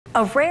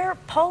A rare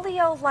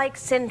polio-like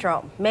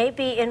syndrome may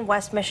be in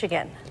West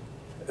Michigan.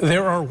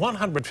 There are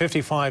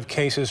 155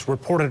 cases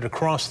reported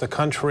across the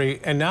country,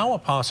 and now a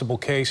possible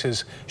case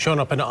has shown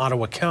up in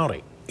Ottawa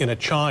County in a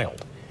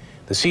child.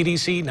 The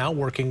CDC now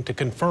working to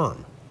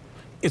confirm.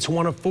 It's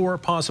one of 4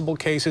 possible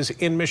cases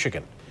in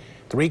Michigan.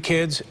 3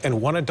 kids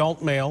and 1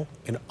 adult male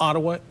in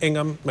Ottawa,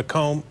 Ingham,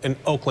 Macomb, and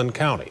Oakland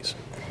counties.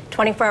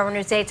 24-Hour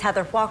News 8's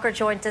Heather Walker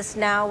joins us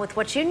now with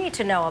what you need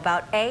to know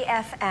about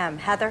AFM.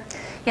 Heather?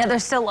 Yeah,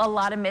 there's still a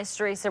lot of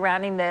mystery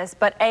surrounding this,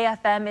 but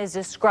AFM is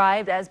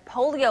described as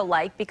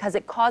polio-like because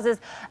it causes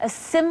a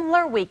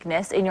similar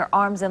weakness in your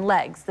arms and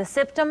legs. The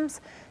symptoms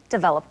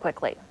develop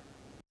quickly.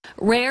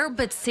 Rare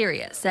but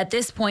serious. At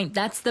this point,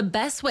 that's the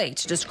best way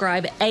to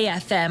describe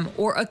AFM,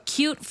 or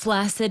acute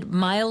flaccid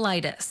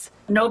myelitis.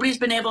 Nobody's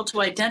been able to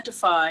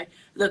identify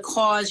the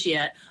cause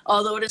yet,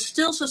 although it is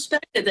still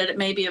suspected that it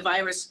may be a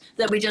virus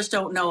that we just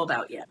don't know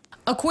about yet.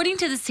 According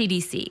to the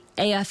CDC,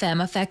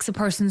 AFM affects a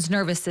person's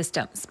nervous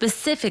system,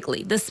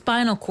 specifically the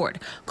spinal cord,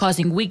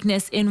 causing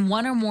weakness in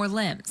 1 or more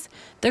limbs.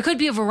 There could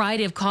be a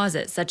variety of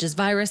causes, such as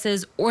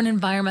viruses or an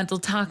environmental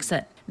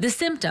toxin. The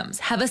symptoms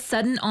have a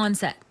sudden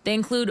onset. They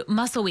include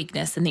muscle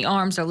weakness in the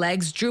arms or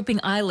legs, drooping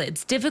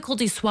eyelids,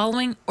 difficulty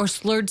swallowing, or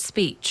slurred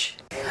speech.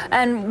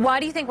 And why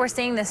do you think we're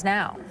seeing this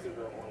now?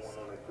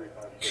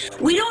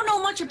 We don't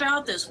know much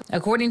about this.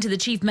 According to the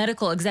chief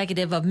medical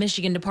executive of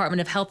Michigan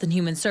Department of Health and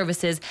Human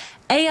Services,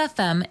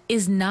 AFM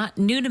is not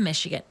new to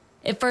Michigan.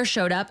 It first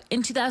showed up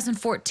in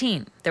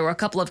 2014. There were a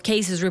couple of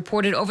cases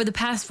reported over the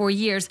past 4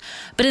 years,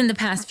 but in the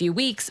past few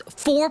weeks,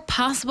 4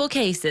 possible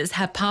cases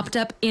have popped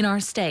up in our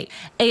state.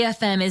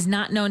 AFM is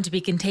not known to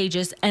be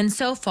contagious, and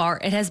so far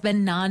it has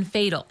been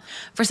non-fatal.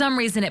 For some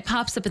reason, it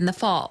pops up in the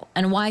fall,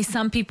 and why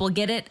some people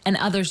get it and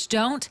others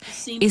don't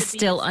is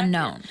still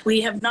unknown.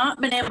 We have not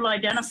been able to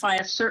identify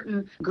a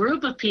certain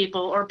group of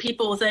people or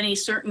people with any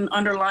certain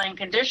underlying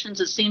conditions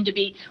that seem to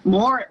be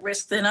more at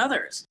risk than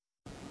others.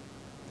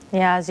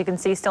 Yeah, as you can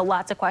see, still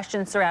lots of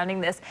questions surrounding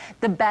this.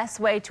 The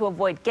best way to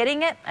avoid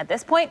getting it at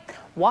this point,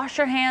 wash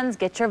your hands,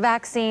 get your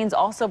vaccines,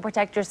 also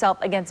protect yourself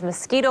against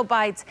mosquito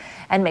bites,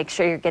 and make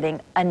sure you're getting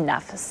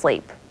enough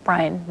sleep.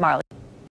 Brian, Marley.